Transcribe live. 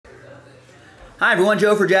Hi everyone,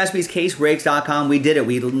 Joe for JaspysCaseBreaks.com. We did it.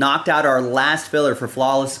 We knocked out our last filler for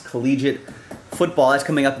Flawless Collegiate Football. That's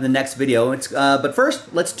coming up in the next video. But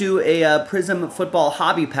first, let's do a Prizm Football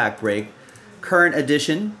Hobby Pack break, current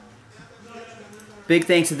edition. Big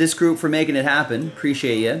thanks to this group for making it happen.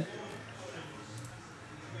 Appreciate you.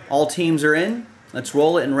 All teams are in. Let's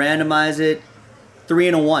roll it and randomize it. 3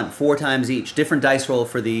 and a 1, 4 times each. Different dice roll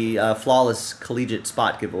for the Flawless Collegiate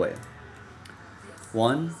Spot giveaway.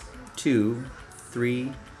 1, 2,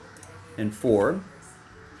 3, and 4.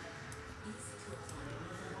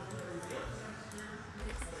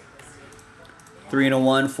 Three and a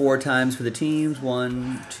 1, 4 times for the teams.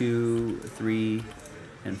 1, 2, 3,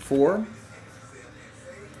 and 4.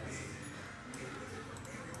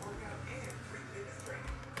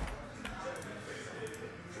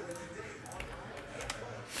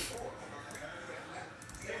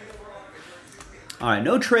 All right,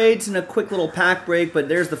 no trades and a quick little pack break, but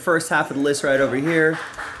there's the first half of the list right over here,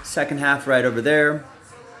 second half right over there.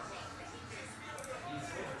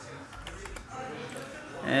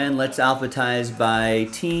 And let's alphabetize by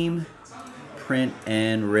team, print,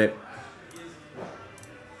 and rip.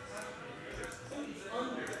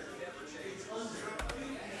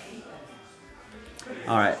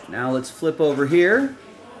 All right, now let's flip over here.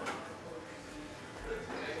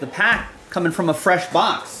 The pack coming from a fresh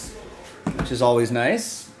box, which is always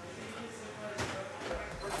nice.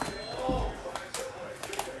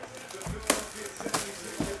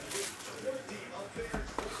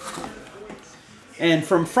 And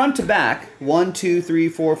from front to back, 1, 2, 3,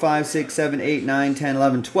 4, 5, 6, 7, 8, 9, 10,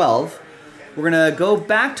 11, 12, we're going to go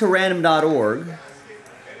back to random.org.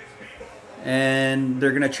 And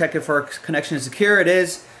they're going to check if our connection is secure. It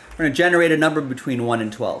is. We're going to generate a number between 1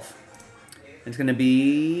 and 12. It's going to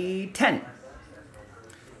be 10.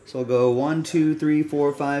 So we'll go 1, 2, 3,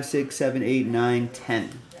 4, 5, 6, 7, 8, 9, 10.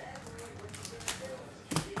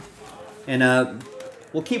 And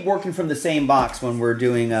we'll keep working from the same box when we're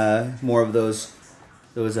doing more of those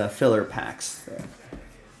filler packs.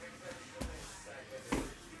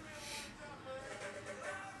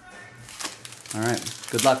 All right,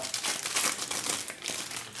 good luck.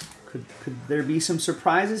 Could there be some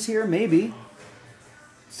surprises here? Maybe.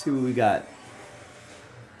 Let's see what we got.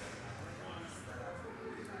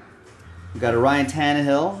 We got a Ryan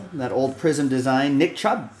Tannehill, that old Prizm design. Nick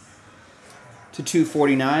Chubb to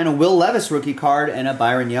 249. A Will Levis rookie card and a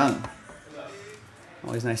Byron Young.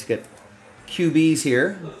 Always nice to get QBs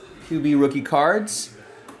here. QB rookie cards.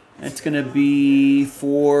 It's going to be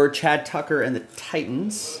for Chad Tucker and the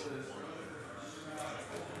Titans.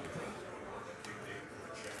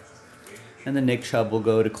 And then Nick Chubb will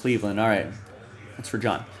go to Cleveland. All right. That's for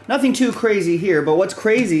John. Nothing too crazy here, but what's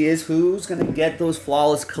crazy is who's going to get those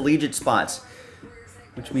Flawless Collegiate spots,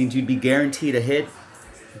 which means you'd be guaranteed a hit.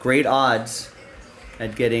 Great odds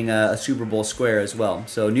at getting a Super Bowl square as well.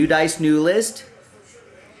 So new dice, new list.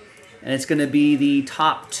 And it's going to be the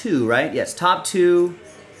top 2, right? Yes, top 2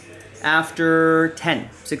 after 10.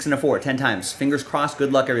 6 and a 4, 10 times. Fingers crossed.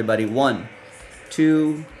 Good luck, everybody. 1,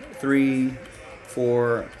 2, 3,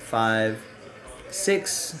 4, 5,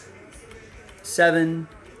 6, 7,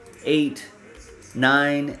 8,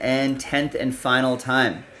 9, and 10th and final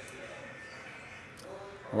time.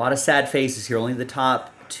 A lot of sad faces here. Only the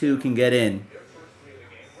top 2 can get in.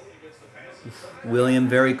 William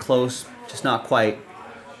very close, just not quite.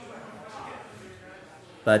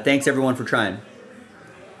 But thanks everyone for trying.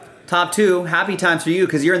 Top 2, happy times for you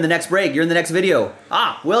because you're in the next break. You're in the next video.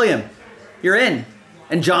 Ah, William, you're in.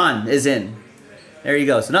 And John is in. There you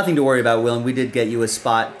go. So nothing to worry about, William. We did get you a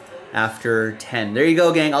spot after 10. There you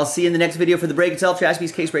go, gang. I'll see you in the next video for the break itself.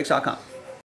 JaspysCaseBreaks.com.